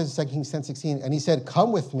 the Bible says in 2 Kings 10:16, and he said,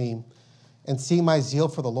 come with me and see my zeal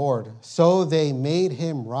for the Lord. So they made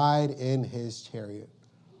him ride in his chariot.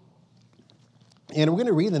 And we're going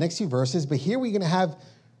to read the next few verses, but here we're going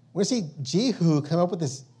to see Jehu come up with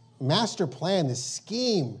this master plan, this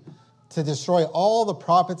scheme to destroy all the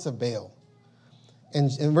prophets of Baal. And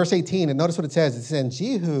in verse 18, and notice what it says. It says, and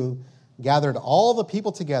Jehu gathered all the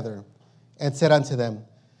people together and said unto them,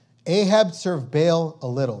 Ahab served Baal a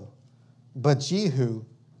little, but Jehu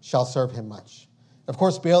shall serve him much. Of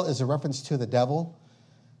course, Baal is a reference to the devil.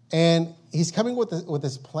 And he's coming with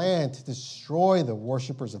this plan to destroy the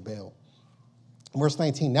worshipers of Baal. Verse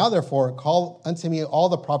 19, now therefore call unto me all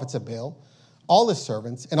the prophets of Baal, all his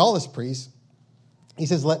servants, and all his priests. He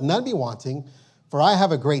says, let none be wanting, for I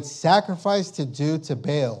have a great sacrifice to do to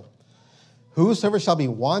Baal. Whosoever shall be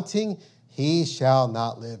wanting, he shall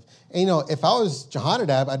not live. And if I was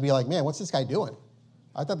Jehonadab, I'd be like, man, what's this guy doing?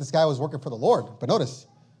 I thought this guy was working for the Lord. But notice,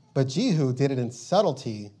 but Jehu did it in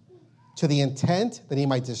subtlety to the intent that he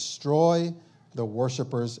might destroy the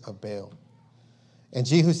worshipers of Baal. And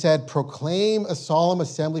Jehu said, proclaim a solemn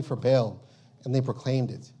assembly for Baal. And they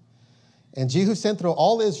proclaimed it. And Jehu sent through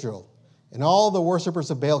all Israel, and all the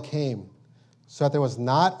worshipers of Baal came, so that there was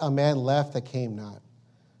not a man left that came not.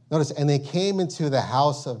 Notice, and they came into the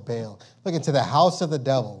house of Baal. Look, into the house of the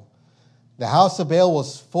devil. The house of Baal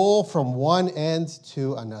was full from one end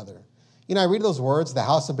to another. I read those words, the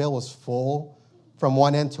house of Baal was full from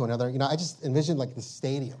one end to another. I just envisioned like the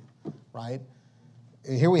stadium, right?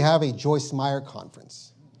 Here we have a Joyce Meyer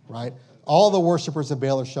conference, right? All the worshipers of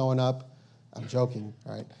Baal are showing up. I'm joking,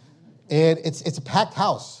 right? And it's a packed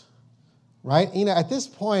house, right? At this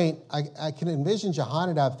point, I can envision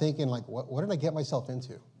Jehonadab thinking, like, what did I get myself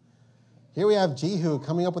into? Here we have Jehu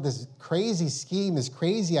coming up with this crazy scheme, this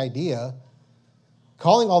crazy idea,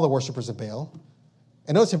 calling all the worshipers of Baal.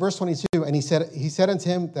 And notice in verse 22, and he said unto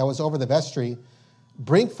him that was over the vestry,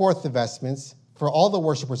 bring forth the vestments for all the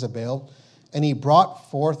worshipers of Baal. And he brought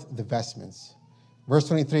forth the vestments. Verse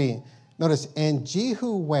 23, notice, and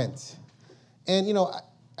Jehu went. And,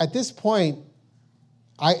 at this point,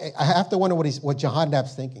 I have to wonder what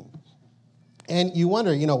Jehonadab's thinking. And you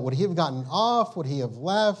wonder, would he have gotten off? Would he have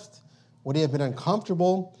left? Would he have been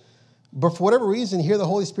uncomfortable? But for whatever reason, here the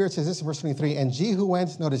Holy Spirit says this in verse 23, and Jehu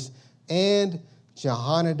went, notice, and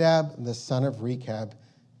Jehonadab, the son of Rechab,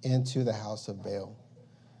 into the house of Baal.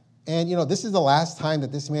 And, this is the last time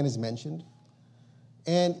that this man is mentioned.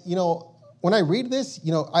 And, when I read this,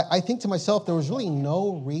 I think to myself, there was really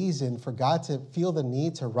no reason for God to feel the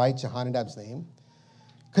need to write Jehonadab's name.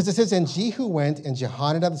 Because it says, and Jehu went, and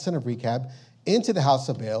Jehonadab, the son of Rechab, into the house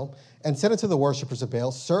of Baal, and said unto the worshipers of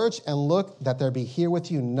Baal, search and look that there be here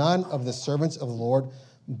with you none of the servants of the Lord,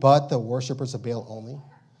 but the worshipers of Baal only.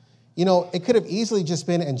 It could have easily just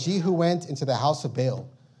been, and Jehu went into the house of Baal,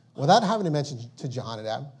 without having to mention to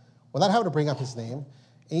Jehonadab, without having to bring up his name.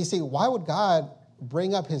 And you say, why would God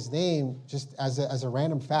bring up his name just as a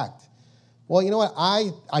random fact? Well, you know what?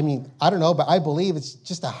 I don't know, but I believe it's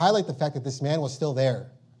just to highlight the fact that this man was still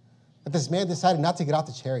there, that this man decided not to get off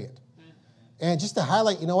the chariot. And just to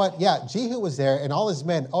highlight, yeah, Jehu was there and all his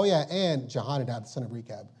men, and Jehonadab, the son of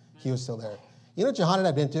Rechab, he was still there. You know what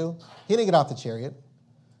Jehonadab didn't do? He didn't get off the chariot.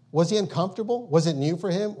 Was he uncomfortable? Was it new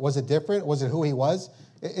for him? Was it different? Was it who he was?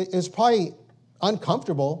 It was probably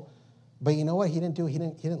uncomfortable, but you know what he didn't do? He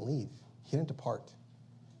didn't leave. He didn't depart.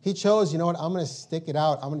 He chose, I'm going to stick it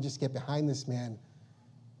out. I'm going to just get behind this man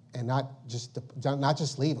and not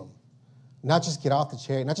just leave him. Not just get off the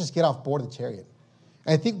chariot, not just get off board of the chariot.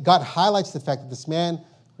 And I think God highlights the fact that this man,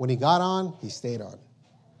 when he got on, he stayed on.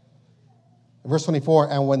 In verse 24,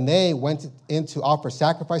 and when they went in to offer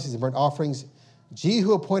sacrifices and burnt offerings,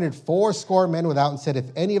 Jehu appointed 80 men without and said, if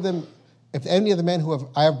any of the men who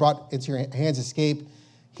I have brought into your hands escape,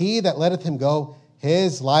 he that letteth him go,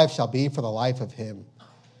 his life shall be for the life of him.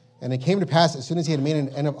 And it came to pass, as soon as he had made an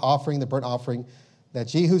end of offering the burnt offering, that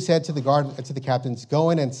Jehu said to the guard and to the captains, go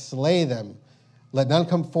in and slay them, let none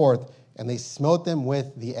come forth. And they smote them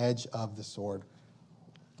with the edge of the sword.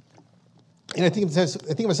 And I think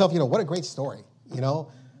to myself, what a great story.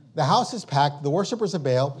 The house is packed, the worshipers of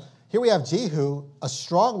Baal. Here we have Jehu, a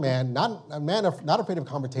strong man, not afraid of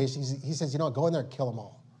confrontation. He says, go in there and kill them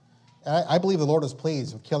all. And I believe the Lord was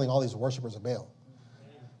pleased with killing all these worshipers of Baal.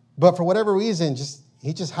 But for whatever reason,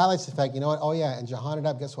 he just highlights the fact, and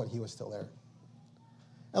Jehonadab, guess what? He was still there.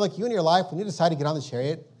 And like you in your life, when you decide to get on the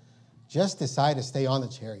chariot, just decide to stay on the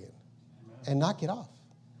chariot and not get off.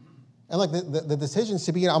 And like the decisions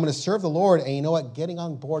to be, I'm going to serve the Lord, and getting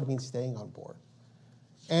on board means staying on board.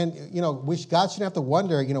 And, God shouldn't have to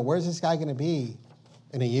wonder, where's this guy going to be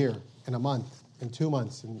in a year, in a month, in 2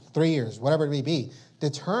 months, in 3 years, whatever it may be.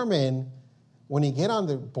 Determine when you get on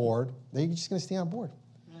the board that you're just going to stay on board.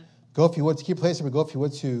 Go, if you would, to keep place, go, if you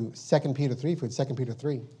would, to 2 Peter 3, if you would, 2 Peter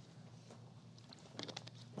 3.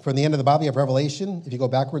 From the end of the Bible, you have Revelation. If you go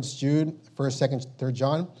backwards, Jude, 1st, 2nd, 3rd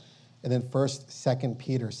John, and then 1st, 2nd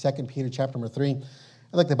Peter. 2nd Peter, chapter number 3. And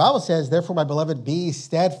like the Bible says, therefore, my beloved, be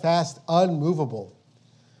steadfast, unmovable,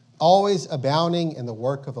 always abounding in the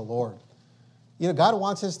work of the Lord. God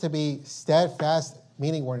wants us to be steadfast,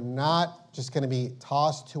 meaning we're not just going to be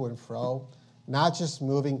tossed to and fro, not just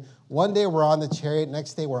moving. One day we're on the chariot,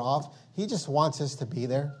 next day we're off. He just wants us to be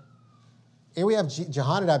there. Here we have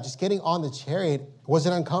Jehonadab just getting on the chariot. Was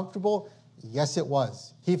it uncomfortable? Yes, it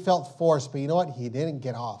was. He felt forced, but you know what? He didn't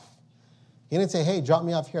get off. He didn't say, hey, drop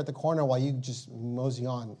me off here at the corner while you just mosey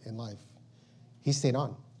on in life. He stayed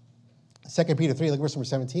on. 2 Peter 3, look at verse number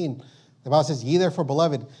 17. The Bible says, ye therefore,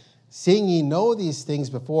 beloved, seeing ye know these things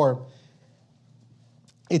before,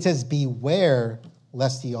 it says, beware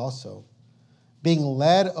lest ye also, being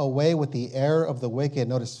led away with the error of the wicked,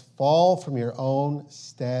 notice, fall from your own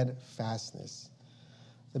steadfastness.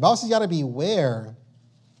 The Bible says you got to beware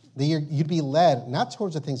that you'd be led, not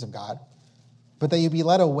towards the things of God, but that you'd be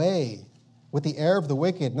led away with the error of the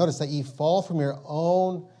wicked. Notice that ye fall from your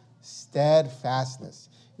own steadfastness.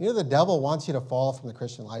 You know the devil wants you to fall from the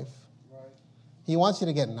Christian life. Right. He wants you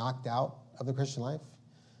to get knocked out of the Christian life.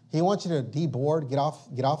 He wants you to deboard, get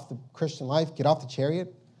off the Christian life, get off the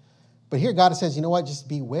chariot. But here God says, you know what, just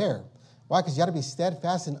beware. Why? Because you got to be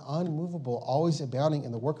steadfast and unmovable, always abounding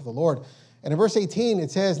in the work of the Lord. And in verse 18,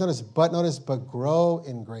 it says, but grow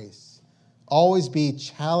in grace. Always be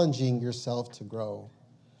challenging yourself to grow.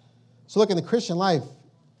 So look, in the Christian life,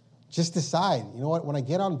 just decide, you know what, when I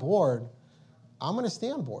get on board, I'm going to stay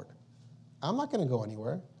on board. I'm not going to go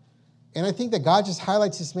anywhere. And I think that God just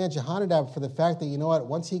highlights this man, Jehonadab, for the fact that, you know what,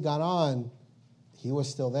 once he got on, he was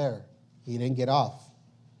still there. He didn't get off.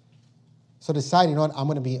 So decide, you know what, I'm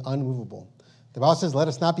going to be unmovable. The Bible says, let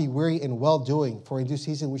us not be weary in well-doing, for in due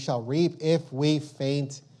season we shall reap if we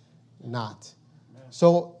faint not. Amen.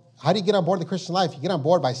 So how do you get on board the Christian life? You get on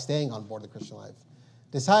board by staying on board the Christian life.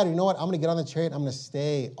 Decide, you know what, I'm going to get on the chariot, I'm going to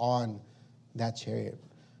stay on that chariot.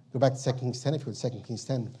 Go back to 2 Kings 10 if you would, 2 Kings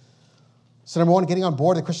 10. So number one, getting on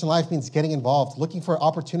board the Christian life means getting involved, looking for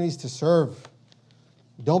opportunities to serve.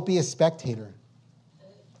 Don't be a spectator.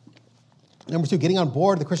 Number two, getting on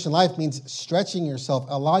board the Christian life means stretching yourself,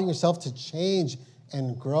 allowing yourself to change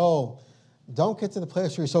and grow. Don't get to the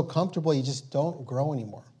place where you're so comfortable you just don't grow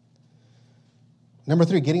anymore. Number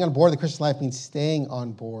three, getting on board the Christian life means staying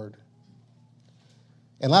on board.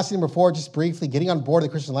 And lastly, number four, just briefly, getting on board the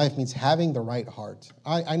Christian life means having the right heart.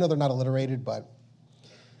 I know they're not alliterated, but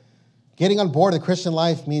getting on board the Christian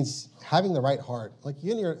life means having the right heart. Like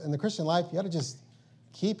in the Christian life, you got to just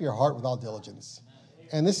keep your heart with all diligence.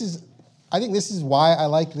 And I think this is why I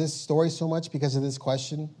like this story so much, because of this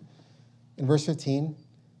question. In verse 15,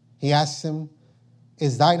 he asks him,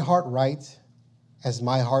 is thine heart right as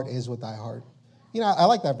my heart is with thy heart? You know, I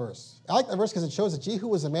like that verse. I like that verse because it shows that Jehu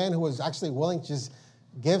was a man who was actually willing to just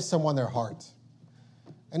give someone their heart.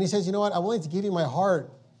 And he says, you know what, I'm willing to give you my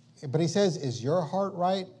heart. But he says, is your heart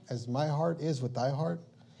right as my heart is with thy heart?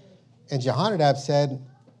 And Jehonadab said,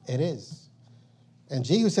 it is. And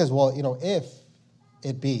Jehu says, well, you know, if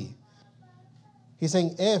it be. He's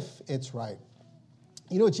saying, if it's right.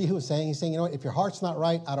 You know what Jehu is saying? He's saying, you know what, if your heart's not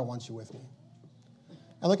right, I don't want you with me.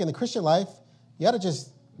 And look, in the Christian life, you got to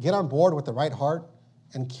just get on board with the right heart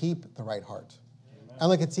and keep the right heart. And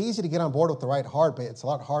look, it's easy to get on board with the right heart, but it's a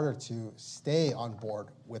lot harder to stay on board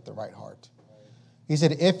with the right heart. He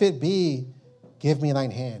said, if it be, give me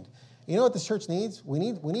thine hand. You know what this church needs? We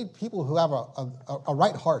need people who have a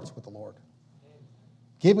right heart with the Lord.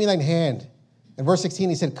 Give me thine hand. In verse 16,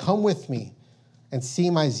 he said, come with me and see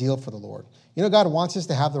my zeal for the Lord. You know, God wants us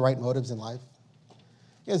to have the right motives in life.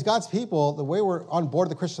 As God's people, the way we're on board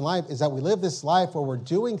the Christian life is that we live this life where we're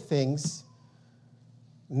doing things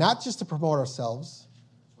not just to promote ourselves,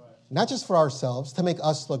 not just for ourselves, to make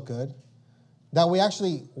us look good, that we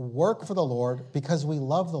actually work for the Lord because we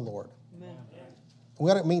love the Lord. Amen. We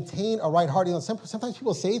got to maintain a right heart. You know, sometimes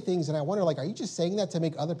people say things, and I wonder, like, are you just saying that to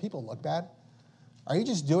make other people look bad? Are you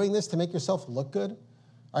just doing this to make yourself look good?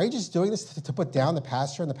 Are you just doing this to put down the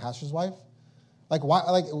pastor and the pastor's wife? Like, why?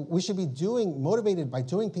 Like, we should be motivated by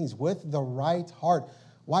doing things with the right heart.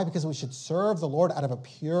 Why? Because we should serve the Lord out of a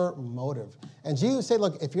pure motive. And Jesus said,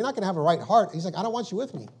 look, if you're not going to have a right heart, he's like, I don't want you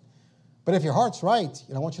with me. But if your heart's right,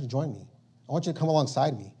 I want you to join me. I want you to come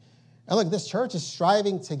alongside me. And look, this church is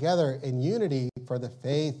striving together in unity for the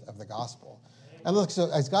faith of the gospel. And look,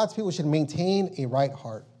 so as God's people, we should maintain a right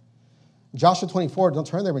heart. Joshua 24, don't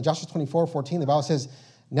turn there, but Joshua 24:14, the Bible says,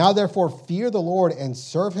 now therefore fear the Lord and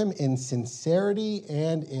serve him in sincerity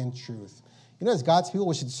and in truth. You know, as God's people,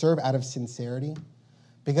 we should serve out of sincerity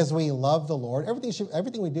because we love the Lord.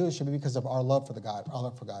 Everything we do should be because of our love for God.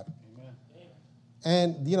 Amen.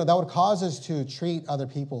 And, you know, that would cause us to treat other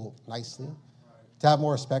people nicely, to have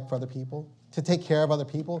more respect for other people, to take care of other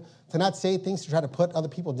people, to not say things to try to put other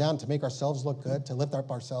people down, to make ourselves look good, to lift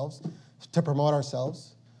up ourselves, to promote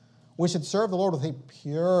ourselves. We should serve the Lord with a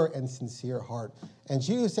pure and sincere heart. And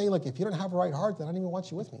Jesus is saying, look, if you don't have a right heart, then I don't even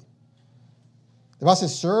want you with me. The Bible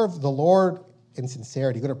says, serve the Lord in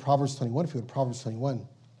sincerity. Go to Proverbs 21 if you go to Proverbs 21.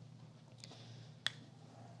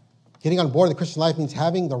 Getting on board the Christian life means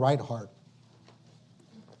having the right heart.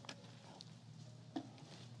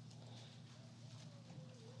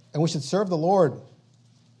 And we should serve the Lord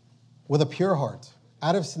with a pure heart,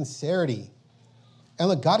 out of sincerity. And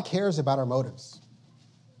look, God cares about our motives.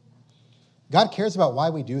 God cares about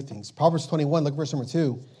why we do things. Proverbs 21, look at verse number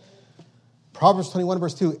 2. Proverbs 21,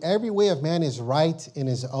 verse 2, every way of man is right in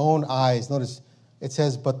his own eyes. Notice it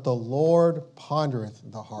says, but the Lord pondereth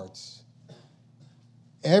the hearts.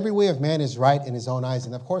 Every way of man is right in his own eyes.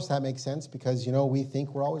 And of course that makes sense because, we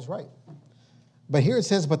think we're always right. But here it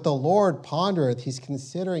says, but the Lord pondereth. He's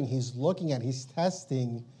considering, he's looking at, he's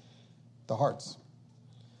testing the hearts.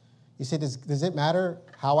 You say, does it matter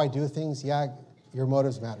how I do things? Yeah, your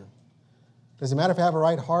motives matter. Does it matter if I have a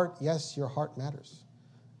right heart? Yes, your heart matters.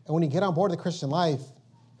 And when you get on board the Christian life,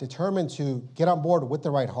 determined to get on board with the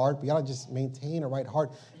right heart, we got to just maintain a right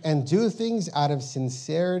heart and do things out of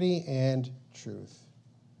sincerity and truth.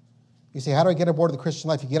 You say, how do I get on board the Christian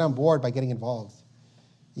life? You get on board by getting involved.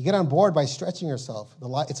 You get on board by stretching yourself.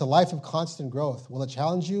 It's a life of constant growth. Will it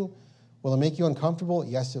challenge you? Will it make you uncomfortable?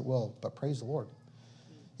 Yes, it will, but praise the Lord.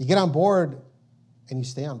 You get on board and you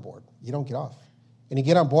stay on board. You don't get off. And you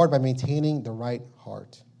get on board by maintaining the right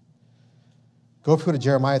heart. Go to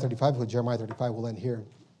Jeremiah 35. Go to Jeremiah 35. We'll end here.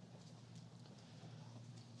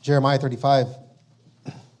 Jeremiah 35.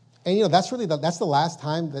 And that's the last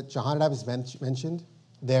time that Jehonadab is mentioned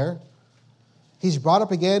there. He's brought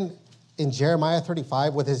up again in Jeremiah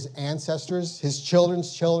 35 with his ancestors, his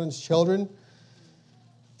children's children.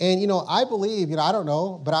 And, I believe, I don't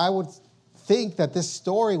know, but I would think that this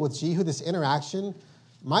story with Jehu, this interaction,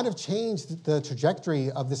 might have changed the trajectory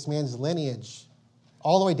of this man's lineage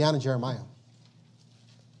all the way down to Jeremiah,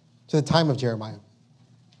 to the time of Jeremiah.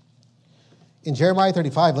 In Jeremiah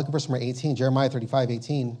 35, look at verse number 18, Jeremiah 35,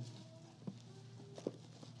 18.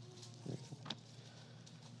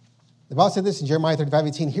 The Bible said this in Jeremiah 35,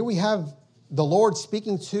 18. Here we have the Lord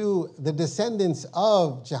speaking to the descendants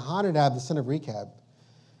of Jehonadab, the son of Rechab.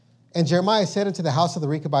 And Jeremiah said unto the house of the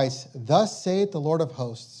Rechabites, thus saith the Lord of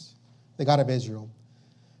hosts, the God of Israel,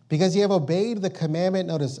 because ye have obeyed the commandment,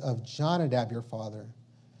 notice, of Jonadab your father,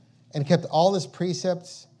 and kept all his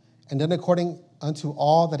precepts, and done according unto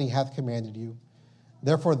all that he hath commanded you.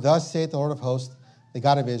 Therefore thus saith the Lord of hosts, the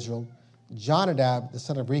God of Israel, Jonadab, the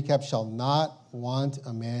son of Rechab, shall not want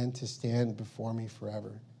a man to stand before me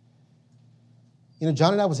forever.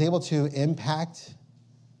 Jonadab was able to impact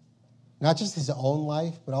not just his own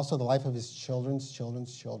life, but also the life of his children's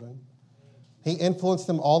children. He influenced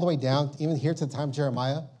them all the way down, even here to the time of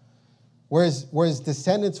Jeremiah, where his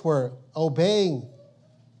descendants were obeying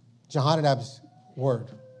Jehonadab's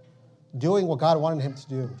word, doing what God wanted him to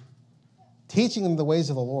do, teaching them the ways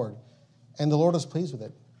of the Lord, and the Lord was pleased with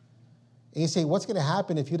it. And you say, what's going to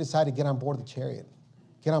happen if you decide to get on board the chariot,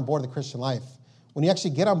 get on board the Christian life? When you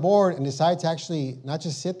actually get on board and decide to actually not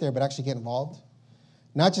just sit there, but actually get involved,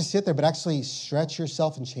 not just sit there, but actually stretch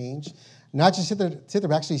yourself and change, not just sit there,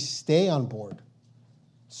 but actually stay on board,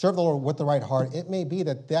 serve the Lord with the right heart, it may be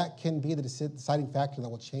that can be the deciding factor that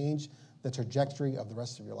will change the trajectory of the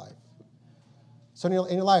rest of your life. So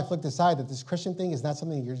in your life, decide that this Christian thing is not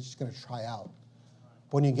something you're just going to try out.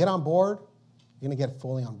 But when you get on board, you're going to get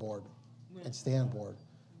fully on board and stay on board.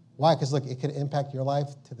 Why? Because look, it could impact your life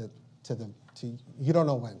to you don't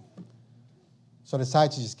know when. So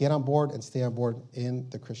decide to just get on board and stay on board in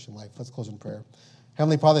the Christian life. Let's close in prayer.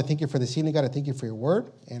 Heavenly Father, I thank you for this evening, God. I thank you for your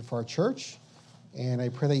word and for our church. And I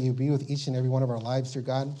pray that you be with each and every one of our lives, dear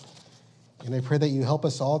God. And I pray that you help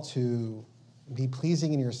us all to be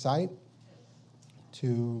pleasing in your sight,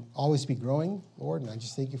 to always be growing, Lord. And I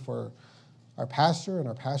just thank you for our pastor and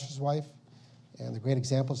our pastor's wife and the great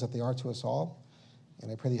examples that they are to us all.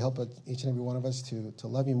 And I pray that you help each and every one of us to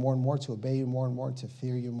love you more and more, to obey you more and more, to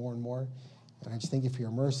fear you more and more. And I just thank you for your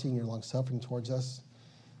mercy and your long-suffering towards us.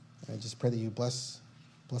 And I just pray that you bless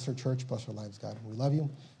our church, bless our lives, God. We love you.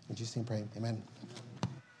 In Jesus' name pray. Amen.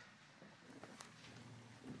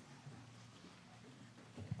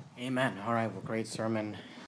 Amen. All right. Well, great sermon.